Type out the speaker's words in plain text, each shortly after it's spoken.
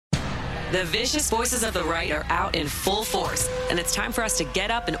The vicious voices of the right are out in full force, and it's time for us to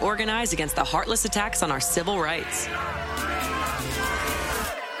get up and organize against the heartless attacks on our civil rights.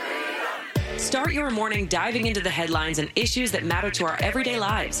 Start your morning diving into the headlines and issues that matter to our everyday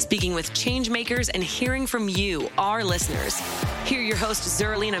lives, speaking with change makers and hearing from you, our listeners. Hear your host,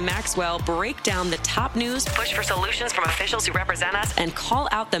 Zerlina Maxwell, break down the top news, push for solutions from officials who represent us, and call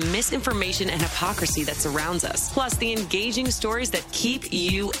out the misinformation and hypocrisy that surrounds us. Plus, the engaging stories that keep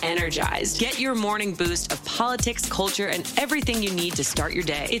you energized. Get your morning boost of politics, culture, and everything you need to start your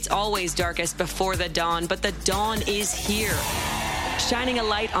day. It's always darkest before the dawn, but the dawn is here. Shining a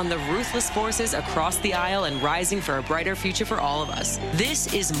light on the ruthless forces across the aisle and rising for a brighter future for all of us.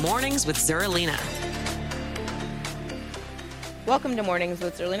 This is Mornings with Zerlina. Welcome to Mornings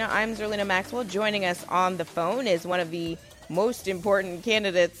with Zerlina. I'm Zerlina Maxwell. Joining us on the phone is one of the most important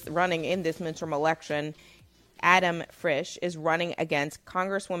candidates running in this midterm election. Adam Frisch is running against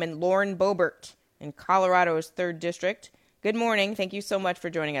Congresswoman Lauren Boebert in Colorado's 3rd District. Good morning. Thank you so much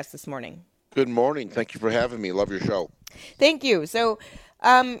for joining us this morning. Good morning. Thank you for having me. Love your show. Thank you. So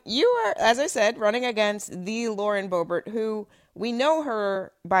you are, as I said, running against the Lauren Boebert, who we know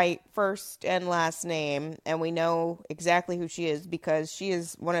her by first and last name, and we know exactly who she is because she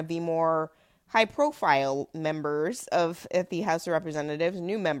is one of the more high-profile members of the House of Representatives,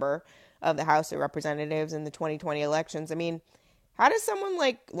 new member of the House of Representatives in the 2020 elections. I mean, how does someone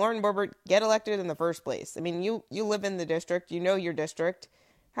like Lauren Boebert get elected in the first place? I mean, you live in the district, you know your district.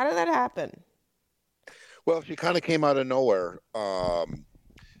 How did that happen? Well, she kind of came out of nowhere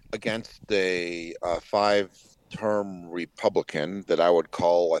against a 5-term Republican that I would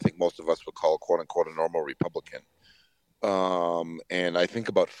call, I think most of us would call, quote-unquote, a normal Republican. And I think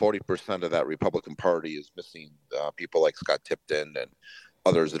about 40% of that Republican Party is missing people like Scott Tipton and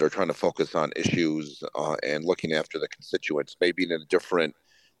others that are trying to focus on issues and looking after the constituents, maybe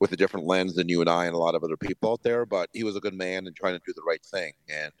with a different lens than you and I and a lot of other people out there, but he was a good man and trying to do the right thing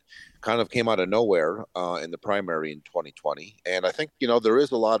and kind of came out of nowhere in the primary in 2020. And I think, there is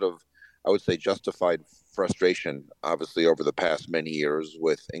a lot of, I would say, justified frustration, obviously, over the past many years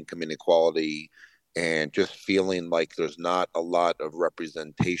with income inequality and just feeling like there's not a lot of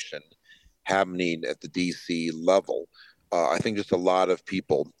representation happening at the DC level. I think just a lot of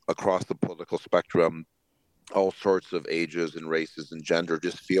people across the political spectrum, all sorts of ages and races and gender,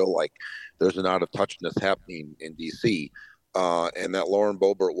 just feel like there's an out of touchness happening in DC. And that Lauren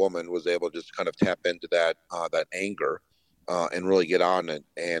Boebert woman was able to just kind of tap into that anger and really get on it.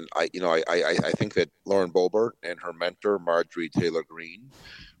 And I think that Lauren Boebert and her mentor, Marjorie Taylor Greene,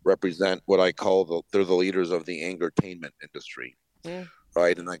 represent what I call they're the leaders of the angertainment industry. Yeah.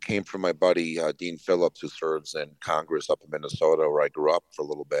 Right. And that came from my buddy, Dean Phillips, who serves in Congress up in Minnesota, where I grew up for a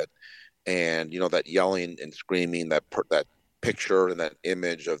little bit. And, that yelling and screaming, that picture and that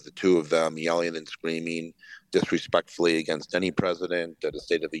image of the two of them yelling and screaming disrespectfully against any president at a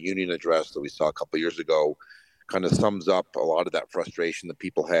State of the Union address that we saw a couple of years ago kind of sums up a lot of that frustration that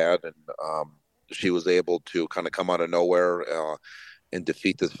people had. And she was able to kind of come out of nowhere and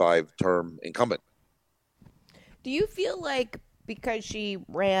defeat this 5-term incumbent. Do you feel like because she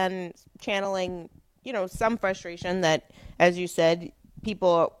ran channeling, some frustration that, as you said,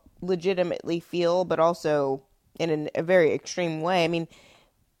 people legitimately feel, but also in a very extreme way. I mean,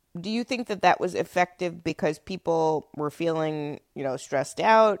 do you think that was effective because people were feeling, stressed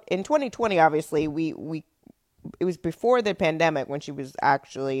out? In 2020, obviously, it was before the pandemic when she was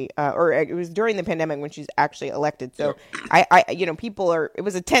actually, or it was during the pandemic when she's actually elected. So it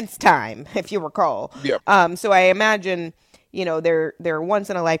was a tense time, if you recall. Yeah. So I imagine, there are once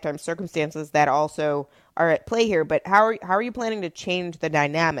in a lifetime circumstances that also are at play here, but how are you planning to change the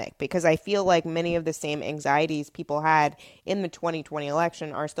dynamic? Because I feel like many of the same anxieties people had in the 2020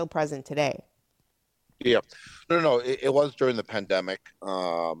 election are still present today. Yeah, no. It was during the pandemic,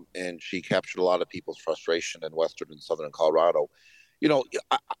 and she captured a lot of people's frustration in Western and Southern Colorado.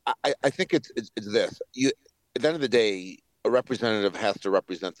 I think it's this. At the end of the day, a representative has to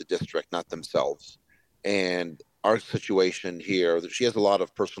represent the district, not themselves. And our situation here, she has a lot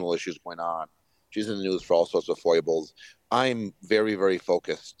of personal issues going on. She's in the news for all sorts of foibles. I'm very, very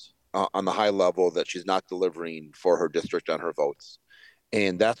focused on the high level that she's not delivering for her district on her votes.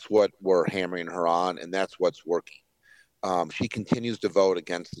 And that's what we're hammering her on, and that's what's working. She continues to vote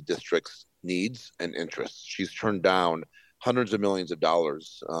against the district's needs and interests. She's turned down hundreds of millions of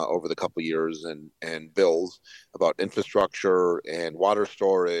dollars over the couple of years and bills about infrastructure and water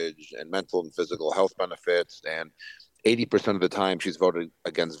storage and mental and physical health benefits. And 80% of the time she's voted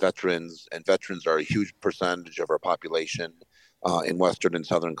against veterans, and veterans are a huge percentage of our population in Western and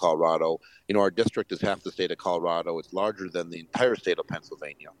Southern Colorado. Our district is half the state of Colorado. It's larger than the entire state of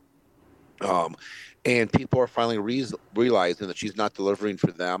Pennsylvania. Um, and people are finally realizing that she's not delivering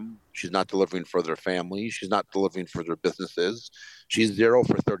for them. She's not delivering for their families. She's not delivering for their businesses. She's 0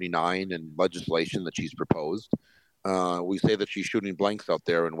 for 39 in legislation that she's proposed. We say that she's shooting blanks out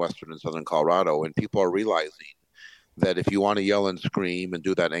there in western and southern Colorado, and people are realizing that if you want to yell and scream and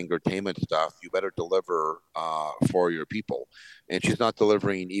do that angertainment stuff, you better deliver for your people. And she's not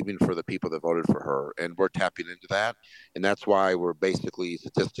delivering even for the people that voted for her. And we're tapping into that. And that's why we're basically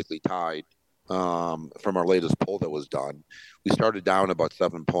statistically tied from our latest poll that was done. We started down about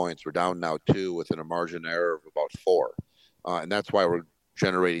 7 points. We're down now 2 within a margin error of about 4. And that's why we're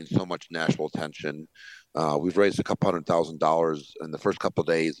generating so much national attention. We've raised a couple $100,000 in the first couple of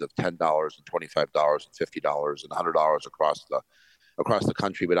days of $10 and $25 and $50 and $100 across the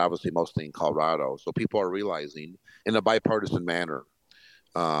country, but obviously mostly in Colorado. So people are realizing in a bipartisan manner,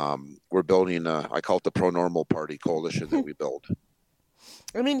 we're building I call it the pro-normal party coalition that we build.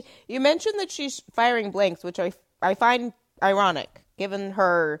 I mean, you mentioned that she's firing blanks, which I find ironic, given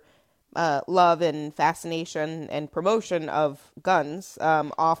her love and fascination and promotion of guns,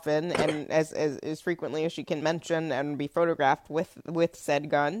 often and as frequently as she can mention and be photographed with said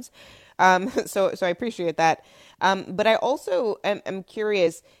guns. So I appreciate that. But I also am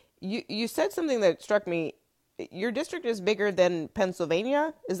curious. You said something that struck me. Your district is bigger than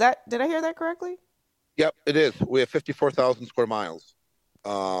Pennsylvania. Did I hear that correctly? Yep, it is. We have 54,000 square miles.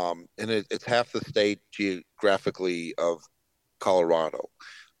 And it's half the state geographically of Colorado.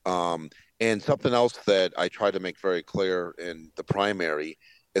 And something else that I try to make very clear in the primary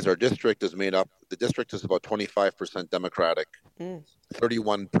is our district is made up. The district is about 25% Democratic,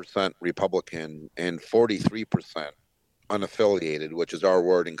 31% Republican, and 43% unaffiliated, which is our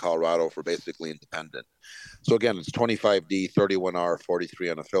word in Colorado for basically independent. So again, it's 25D, 31R, 43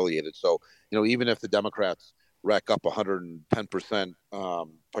 unaffiliated. So, even if the Democrats rack up 110%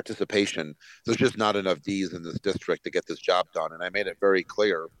 participation, there's just not enough Ds in this district to get this job done. And I made it very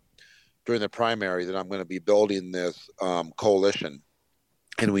clear during the primary that I'm going to be building this coalition,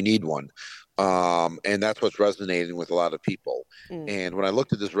 and we need one. And that's what's resonating with a lot of people. And when I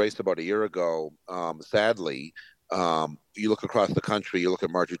looked at this race about a year ago, sadly, you look across the country, you look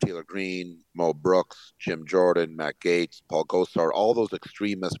at Marjorie Taylor Greene, Mo Brooks, Jim Jordan, Matt Gaetz, Paul Gosar, all those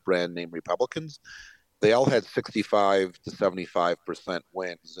extremist brand name Republicans, they all had 65 to 75%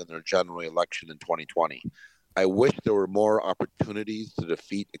 wins in their general election in 2020. I wish there were more opportunities to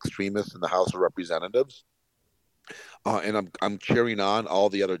defeat extremists in the House of Representatives. And I'm cheering on all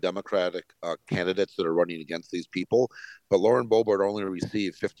the other Democratic candidates that are running against these people. But Lauren Boebert only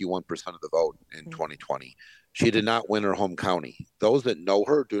received 51% of the vote in 2020. She did not win her home county. Those that know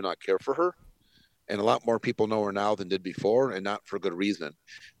her do not care for her. And a lot more people know her now than did before, and not for good reason.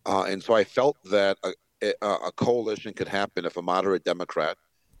 And so I felt that a coalition could happen if a moderate Democrat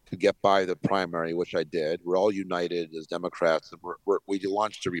could get by the primary, which I did. We're all united as Democrats. And we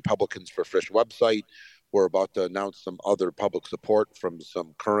launched a Republicans for Frisch website. We're about to announce some other public support from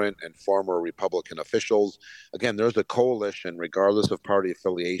some current and former Republican officials. Again, there's a coalition, regardless of party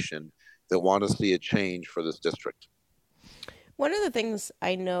affiliation, that want to see a change for this district. One of the things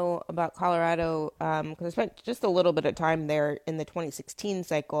I know about Colorado, because I spent just a little bit of time there in the 2016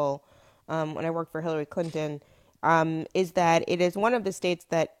 cycle when I worked for Hillary Clinton, is that it is one of the states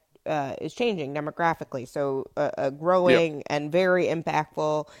that is changing demographically. So a growing and very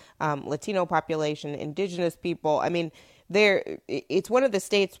impactful Latino population, indigenous people. I mean, it's one of the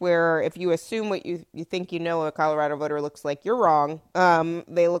states where if you assume what you think a Colorado voter looks like, you're wrong.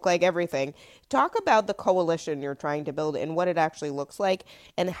 They look like everything. Talk about the coalition you're trying to build and what it actually looks like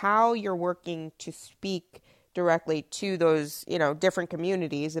and how you're working to speak directly to those, different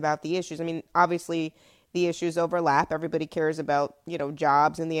communities about the issues. I mean, obviously the issues overlap. Everybody cares about,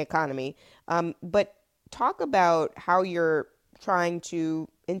 jobs and the economy. But talk about how you're trying to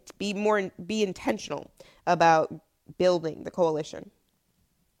be intentional about building the coalition.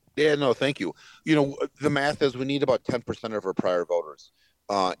 Yeah, no, thank you. The math is we need about 10% of her prior voters,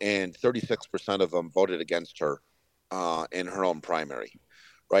 and 36% of them voted against her in her own primary,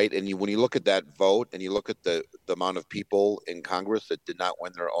 right? And when you look at that vote and you look at the amount of people in Congress that did not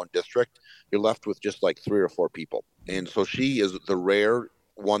win their own district, you're left with just like 3 or 4 people. And so she is the rare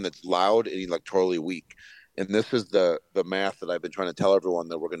one that's loud and electorally weak. And this is the math that I've been trying to tell everyone,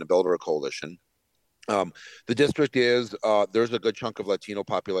 that we're going to build her a coalition. The district there's a good chunk of Latino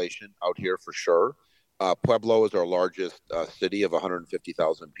population out here for sure. Pueblo is our largest city of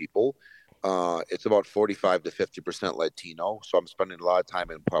 150,000 people. It's about 45 to 50% Latino. So I'm spending a lot of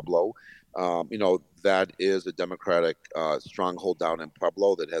time in Pueblo. That is a Democratic stronghold down in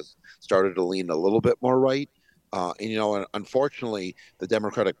Pueblo that has started to lean a little bit more right. And unfortunately, the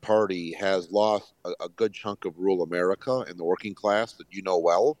Democratic Party has lost a good chunk of rural America and the working class that you know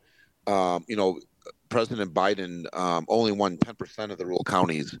well. Um, you know, President Biden only won 10% of the rural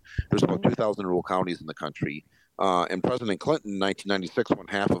counties. There's about 2,000 rural counties in the country. And President Clinton in 1996 won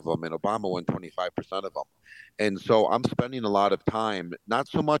half of them, and Obama won 25% of them. And so I'm spending a lot of time, not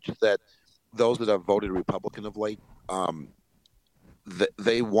so much that those that have voted Republican of late, um,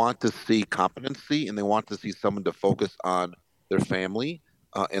 they want to see competency and they want to see someone to focus on their family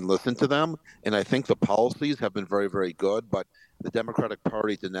and listen to them. And I think the policies have been very, very good, but the Democratic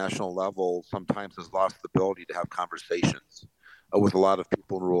Party at the national level sometimes has lost the ability to have conversations with a lot of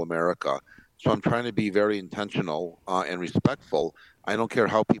people in rural America. So I'm trying to be very intentional and respectful. I don't care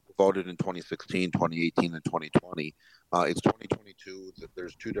how people voted in 2016, 2018, and 2020. It's 2022.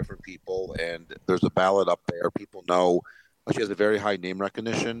 There's two different people, and there's a ballot up there. People know she has a very high name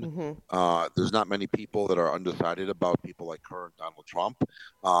recognition. There's not many people that are undecided about people like her and Donald Trump.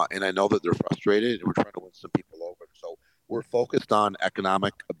 And I know that they're frustrated, and we're trying to win some people over. So we're focused on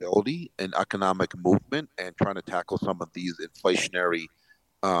economic ability and economic movement and trying to tackle some of these inflationary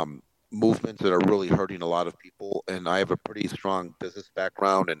movements that are really hurting a lot of people. And I have a pretty strong business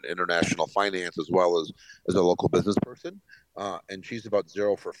background in international finance as well as a local business person. And she's about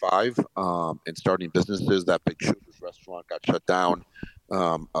 0 for 5 in starting businesses. That big Shooters restaurant got shut down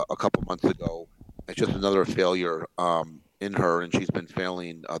a couple months ago. It's just another failure in her, and she's been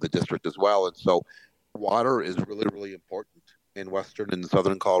failing the district as well. And so water is really, really important in western and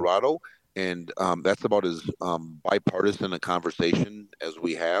southern Colorado. And that's about as bipartisan a conversation as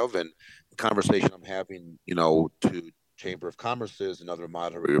we have. And the conversation I'm having, to Chamber of Commerce's and other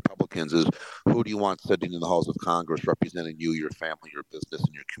moderate Republicans is, who do you want sitting in the halls of Congress representing you, your family, your business,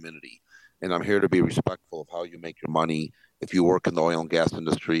 and your community? And I'm here to be respectful of how you make your money. If you work in the oil and gas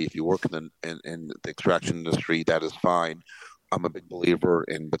industry, if you work in the extraction industry, that is fine. I'm a big believer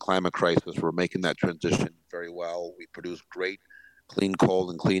in the climate crisis. We're making that transition very well. We produce great clean coal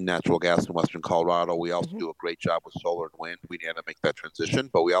and clean natural gas in western Colorado. We also do a great job with solar and wind. We need to make that transition,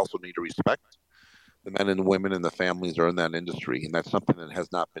 but we also need to respect the men and women and the families that are in that industry. And that's something that has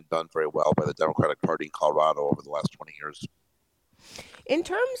not been done very well by the Democratic Party in Colorado over the last 20 years. In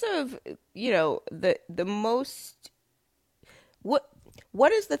terms of, the most,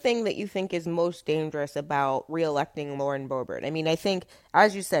 what is the thing that you think is most dangerous about reelecting Lauren Boebert? I mean, I think,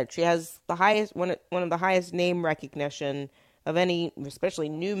 as you said, she has the highest, one of the highest name recognition of any, especially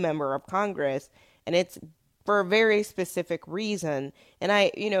new member of Congress, and it's for a very specific reason. And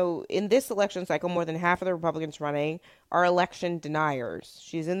in this election cycle, more than half of the Republicans running are election deniers.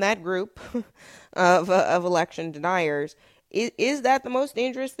 She's in that group of election deniers. Is that the most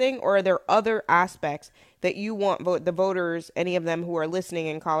dangerous thing, or are there other aspects that you want the voters, any of them who are listening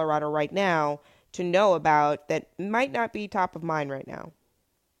in Colorado right now, to know about that might not be top of mind right now?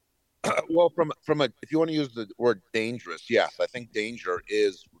 Well, if you want to use the word dangerous, yes, I think danger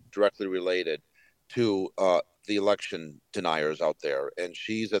is directly related to the election deniers out there, and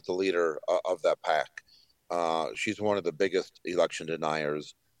she's at the leader of that pack. She's one of the biggest election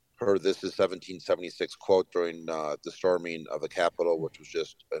deniers. This is 1776 quote during the storming of the Capitol, which was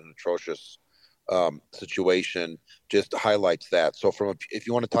just an atrocious situation, just highlights that. So if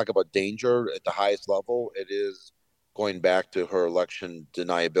you want to talk about danger at the highest level, it is going back to her election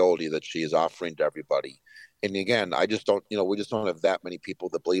deniability that she is offering to everybody. And again, we just don't have that many people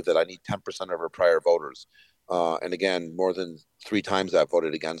that believe that. I need 10% of her prior voters. And again, more than 3 times that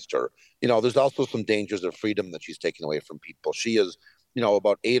voted against her. There's also some dangers of freedom that she's taking away from people. She is,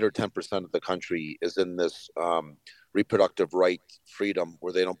 about 8 or 10% of the country is in this reproductive right freedom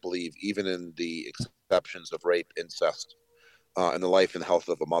where they don't believe even in the exceptions of rape, incest, and the life and health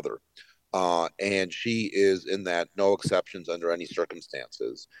of a mother. And she is in that no exceptions under any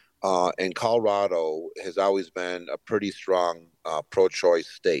circumstances. And Colorado has always been a pretty strong pro-choice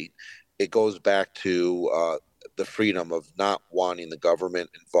state. It goes back to the freedom of not wanting the government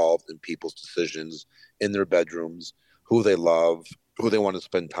involved in people's decisions in their bedrooms, who they love, who they want to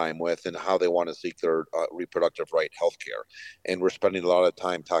spend time with, and how they want to seek their reproductive right health care. And we're spending a lot of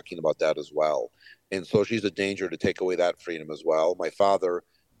time talking about that as well. And so she's a danger to take away that freedom as well. My father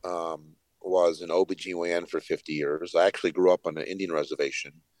was an OBGYN for 50 years. I actually grew up on an Indian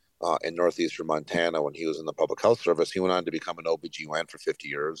reservation in northeastern Montana when he was in the public health service. He went on to become an OBGYN for 50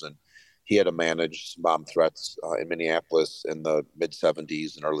 years, and he had to manage bomb threats in Minneapolis in the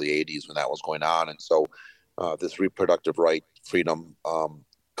mid-'70s and early '80s when that was going on. And so this reproductive right freedom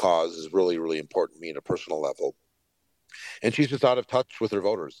cause is really, really important to me at a personal level. And she's just out of touch with her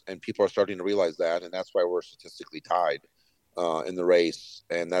voters, and people are starting to realize that, and that's why we're statistically tied in the race,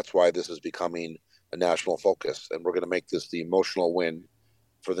 and that's why this is becoming a national focus. And we're going to make this the emotional win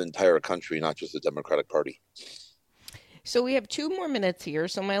for the entire country, not just the Democratic Party. So we have 2 more minutes here.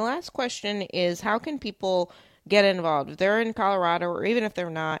 So my last question is, how can people get involved? If they're in Colorado, or even if they're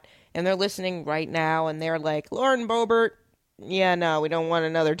not, and they're listening right now and they're like, Lauren Boebert, yeah, no, we don't want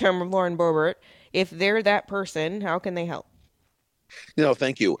another term of Lauren Boebert. If they're that person, how can they help?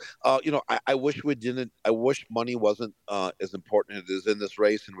 Thank you. I wish we didn't. I wish money wasn't as important as it is in this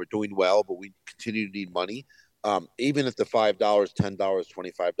race, and we're doing well, but we continue to need money. Even if the $5, $10,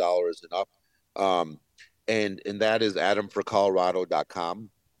 $25 and up. And that is adamforcolorado.com.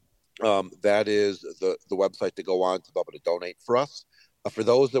 That is the website to go on to be able to donate for us. For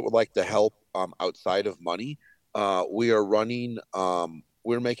those that would like to help outside of money, we are running.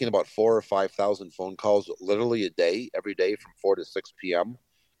 We're making about 4,000 or 5,000 phone calls literally a day, every day from 4 to 6 p.m.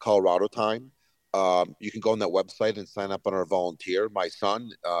 Colorado time. You can go on that website and sign up on our volunteer. My son,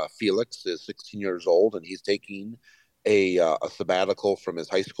 Felix, is 16 years old, and he's taking a sabbatical from his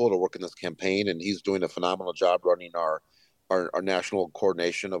high school to work in this campaign, and he's doing a phenomenal job running our national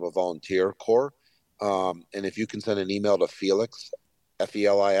coordination of a volunteer corps. And if you can send an email to Felix,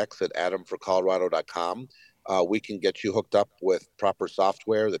 Felix, at adamforcolorado.com, we can get you hooked up with proper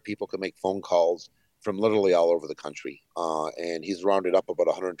software that people can make phone calls from literally all over the country. And he's rounded up about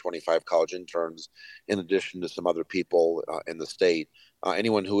 125 college interns, in addition to some other people in the state.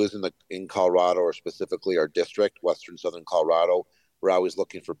 Anyone who is in Colorado, or specifically our district, Western Southern Colorado, we're always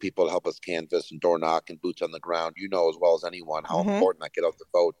looking for people to help us canvass and door knock and boots on the ground. You know as well as anyone how important that get out the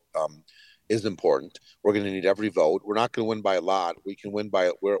vote is important. We're going to need every vote. We're not going to win by a lot. We are going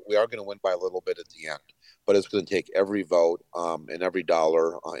to win by a little bit at the end, but it's going to take every vote and every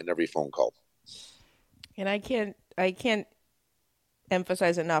dollar and every phone call. And I can't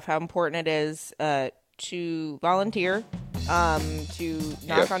emphasize enough how important it is to volunteer, to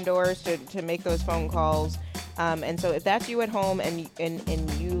knock on doors, to make those phone calls. And so if that's you at home and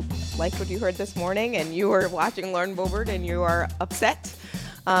you like what you heard this morning and you are watching Lauren Boebert and you are upset,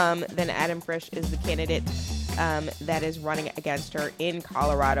 then Adam Frisch is the candidate that is running against her in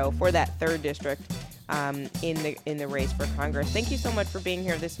Colorado for that 3rd district in the race for Congress. Thank you so much for being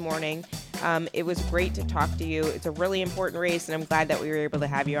here this morning. It was great to talk to you. It's a really important race, and I'm glad that we were able to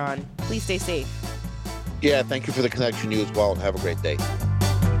have you on. Please stay safe. Yeah, thank you for the connection. You as well, and have a great day.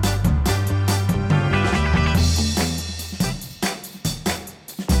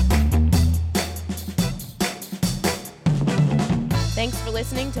 Thanks for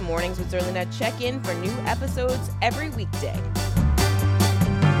listening to Mornings with Zerlina. Check in for new episodes every weekday.